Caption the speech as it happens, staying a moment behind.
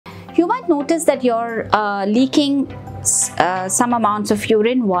You might notice that you're leaking some amounts of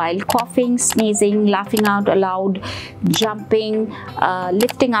urine while coughing, sneezing, laughing out aloud, jumping,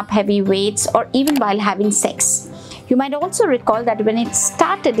 lifting up heavy weights, or even while having sex. You might also recall that when it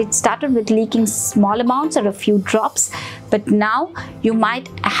started with leaking small amounts or a few drops, but now you might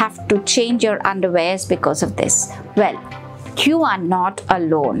have to change your underwears because of this. Well, you are not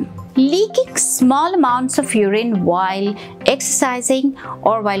alone. Leaking small amounts of urine while exercising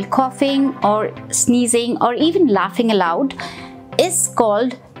or while coughing or sneezing or even laughing aloud is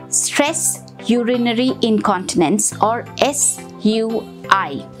called Stress Urinary Incontinence, or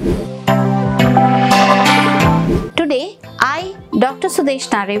SUI. Today, I, Dr.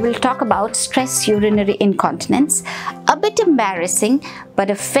 Sudeshna Ray, will talk about stress urinary incontinence, a bit embarrassing but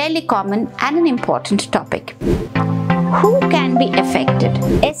a fairly common and an important topic. Who can be affected?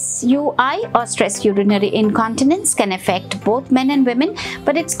 SUI, or stress urinary incontinence, can affect both men and women,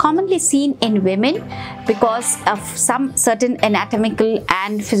 but it's commonly seen in women because of some certain anatomical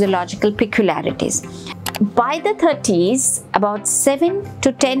and physiological peculiarities. By the 30s, about 7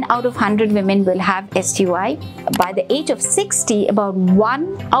 to 10 out of 100 women will have SUI. By the age of 60, about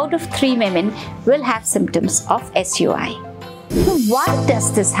 1 out of 3 women will have symptoms of SUI. So why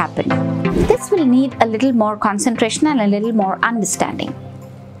does this happen? This will need a little more concentration and a little more understanding.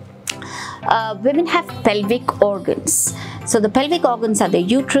 Women have pelvic organs. So the pelvic organs are the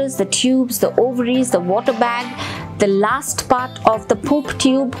uterus, the tubes, the ovaries, the water bag, the last part of the poop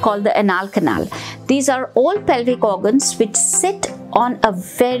tube called the anal canal. These are all pelvic organs which sit on a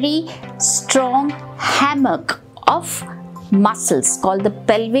very strong hammock of muscles called the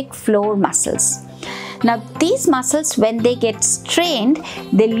pelvic floor muscles. Now these muscles, when they get strained,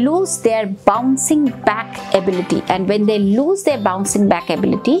 they lose their bouncing back ability, and when they lose their bouncing back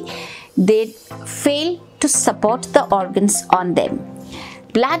ability, they fail to support the organs on them.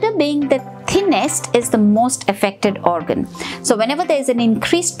 Bladder, being the thinnest, is the most affected organ. So whenever there is an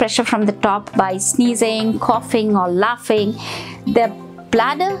increased pressure from the top by sneezing, coughing or laughing, the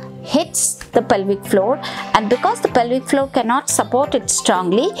bladder hits the pelvic floor, and because the pelvic floor cannot support it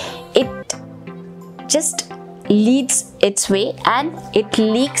strongly, it just leads its way and it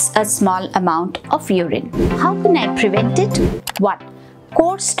leaks a small amount of urine. How can I prevent it? 1.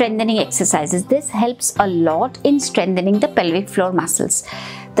 Core strengthening exercises. This helps a lot in strengthening the pelvic floor muscles.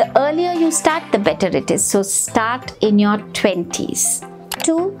 The earlier you start, the better it is. So start in your 20s.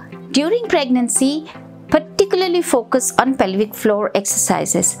 2. During pregnancy, particularly focus on pelvic floor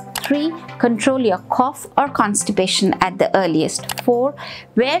exercises. 3. Control your cough or constipation at the earliest. 4.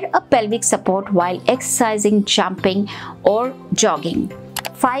 Wear a pelvic support while exercising, jumping or jogging.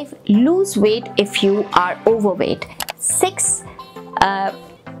 5. Lose weight if you are overweight. 6.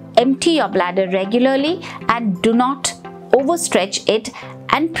 Empty your bladder regularly and do not overstretch it,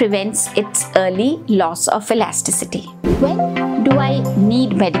 and prevents its early loss of elasticity. When do I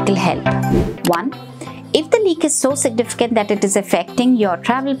need medical help? 1. If the leak is so significant that it is affecting your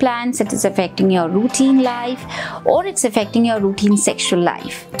travel plans, it is affecting your routine life, or it's affecting your routine sexual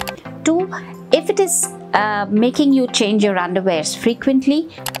life. 2. If it is making you change your underwears frequently.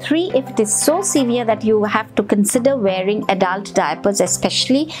 3. If it is so severe that you have to consider wearing adult diapers,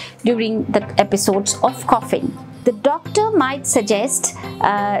 especially during the episodes of coughing. The doctor might suggest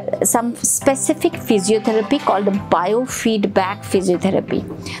some specific physiotherapy called the biofeedback physiotherapy.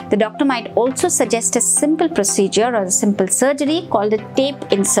 The doctor might also suggest a simple procedure or a simple surgery called a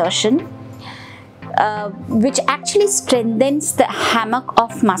tape insertion, which actually strengthens the hammock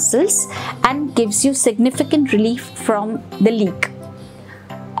of muscles and gives you significant relief from the leak.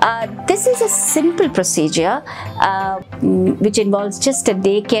 This is a simple procedure which involves just a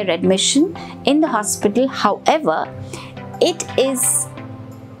daycare admission in the hospital. However, it is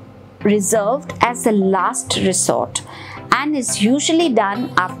reserved as a last resort and is usually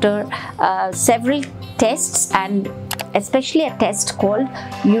done after several tests, and especially a test called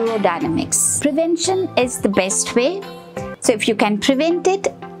urodynamics. Prevention is the best way. So if you can prevent it,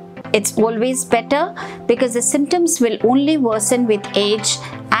 it's always better, because the symptoms will only worsen with age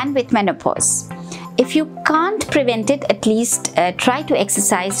and with menopause. If you can't prevent it, at least try to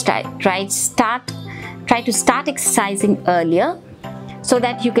exercise, try to start exercising earlier, so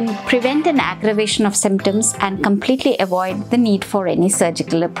that you can prevent an aggravation of symptoms and completely avoid the need for any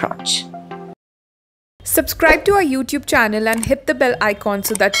surgical approach. Subscribe to our YouTube channel and hit the bell icon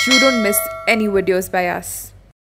so that you don't miss any videos by us.